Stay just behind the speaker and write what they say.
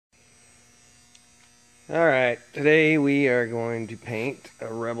Alright, today we are going to paint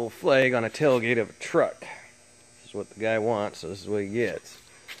a rebel flag on a tailgate of a truck. This is what the guy wants, so this is what he gets.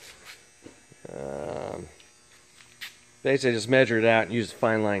 Basically just measure it out and use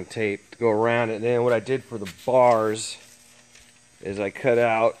fine line tape to go around it. And then what I did for the bars is I cut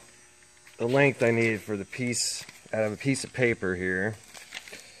out the length I needed for the piece out of a piece of paper here.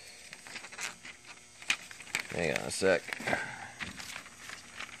 Hang on a sec.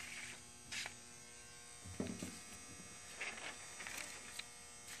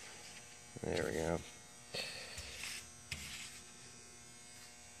 There we go.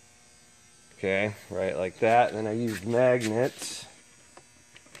 Okay, right like that. And then I used magnets.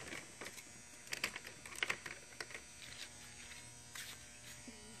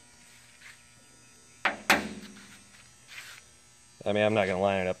 I mean, I'm not going to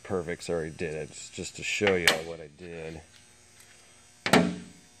line it up perfect, so I already did it. It's just to show you what I did.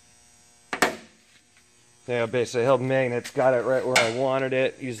 Yeah, basically I held magnets, got it right where I wanted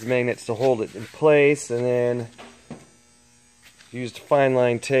it, used the magnets to hold it in place, and then used fine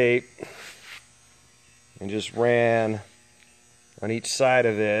line tape and just ran on each side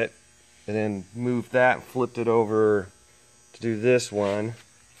of it, and then moved that and flipped it over to do this one.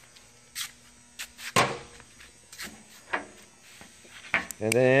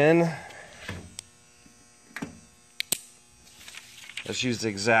 And then let's use the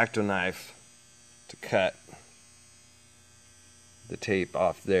X-Acto knife to cut the tape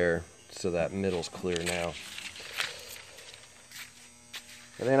off there so that middle's clear now.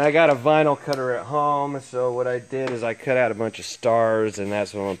 And then I got a vinyl cutter at home, so what I did is I cut out a bunch of stars, and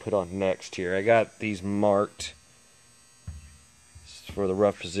that's what I'm going to put on next here. I got these marked for the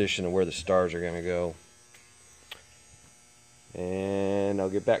rough position of where the stars are going to go. And I'll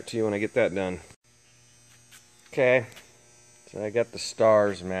get back to you when I get that done. Okay, so I got the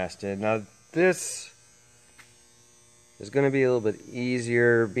stars masted. Now this is going to be a little bit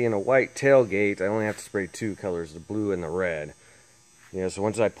easier. Being a white tailgate, I only have to spray two colors, the blue and the red. You know, so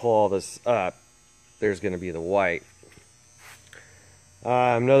once I pull all this up, there's going to be the white.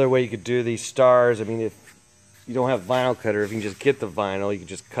 Another way you could do these stars, I mean, if you don't have vinyl cutter, if you can just get the vinyl, you can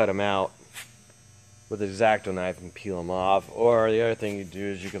just cut them out with an X-Acto knife and peel them off. Or the other thing you do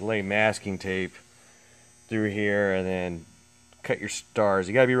is you can lay masking tape through here and then cut your stars.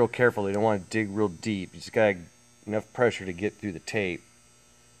 You gotta be real careful. You don't want to dig real deep. You just got enough pressure to get through the tape,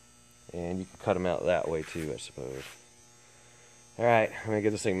 and you can cut them out that way too, I suppose. Alright, I'm gonna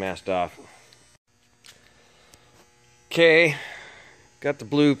get this thing masked off. Okay, got the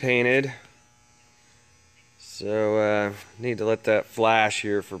blue painted, so need to let that flash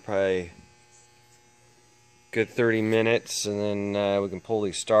here for probably good 30 minutes, and then we can pull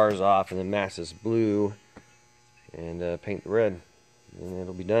these stars off and then mask this blue and paint the red, and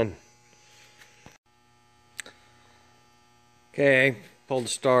it'll be done. Okay, pulled the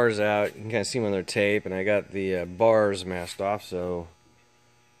stars out. You can kind of see them on their tape, and I got the bars masked off, so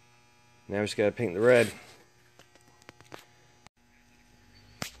now we just got to paint the red.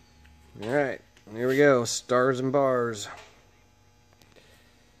 Alright, here we go, stars and bars.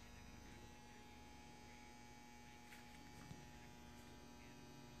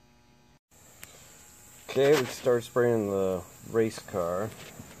 Okay, we start spraying the race car.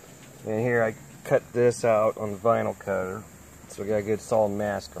 And here I cut this out on the vinyl cutter. So we got a good solid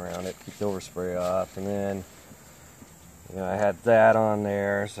mask around it, keep the overspray off. And then, you know, I had that on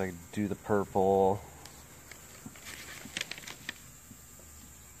there so I could do the purple.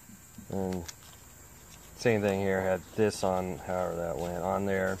 And same thing here, I had this on, however that went, on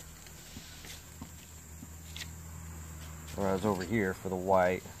there. Or I was over here for the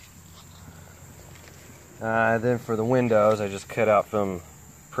white. Then for the windows, I just cut out from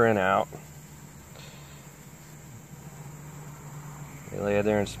printout. I lay it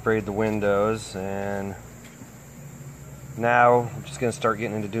there and sprayed the windows, and now I'm just going to start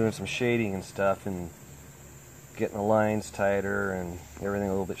getting into doing some shading and stuff and getting the lines tighter and everything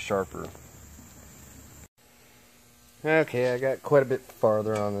a little bit sharper. Okay, I got quite a bit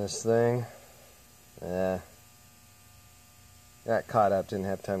farther on this thing. Got caught up, didn't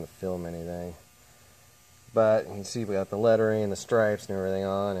have time to film anything. But you can see we got the lettering and the stripes and everything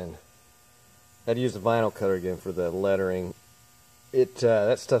on, and I'd use the vinyl cutter again for the lettering.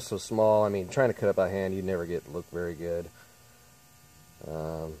 That stuff's so small. I mean, trying to cut it by hand, you'd never look very good.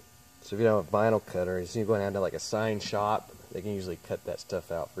 So if you don't have a vinyl cutter, you see you go down to like a sign shop, they can usually cut that stuff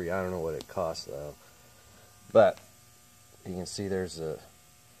out for you. I don't know what it costs though. But you can see there's a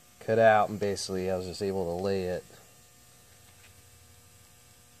cut out, and basically I was just able to lay it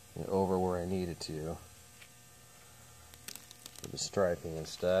over where I needed to. for the striping and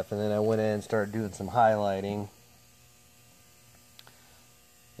stuff. And then I went in and started doing some highlighting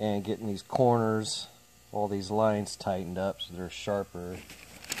and getting these corners, all these lines tightened up so they're sharper.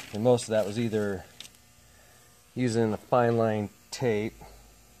 And most of that was either using a fine line tape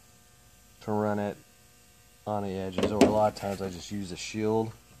to run it on the edges, or a lot of times I just use a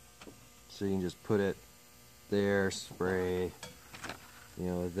shield, so you can just put it there, spray, you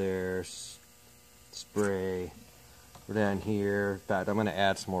know, there, spray, or down here. In fact, I'm going to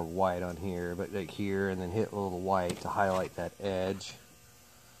add some more white on here, but like here, and then hit a little white to highlight that edge.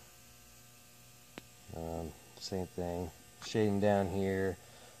 Same thing, shading down here.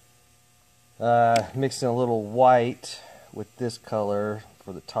 Mixing a little white with this color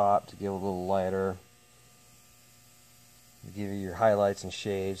for the top to give it a little lighter. Give you your highlights and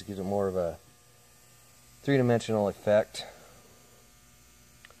shades, gives it more of a three-dimensional effect.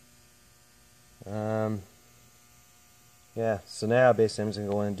 Yeah, so now basically I'm just going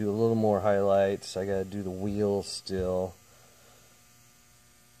to go in and do a little more highlights. I got to do the wheels still.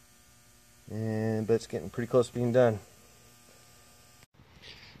 But it's getting pretty close to being done.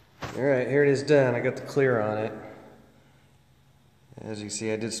 Alright, here it is done. I got the clear on it. As you can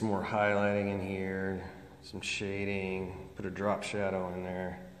see, I did some more highlighting in here, some shading, put a drop shadow in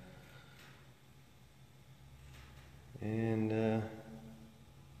there. And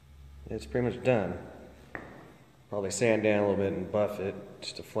it's pretty much done. Probably sand down a little bit and buff it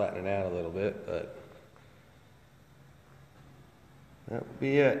just to flatten it out a little bit, but that would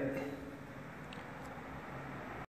be it.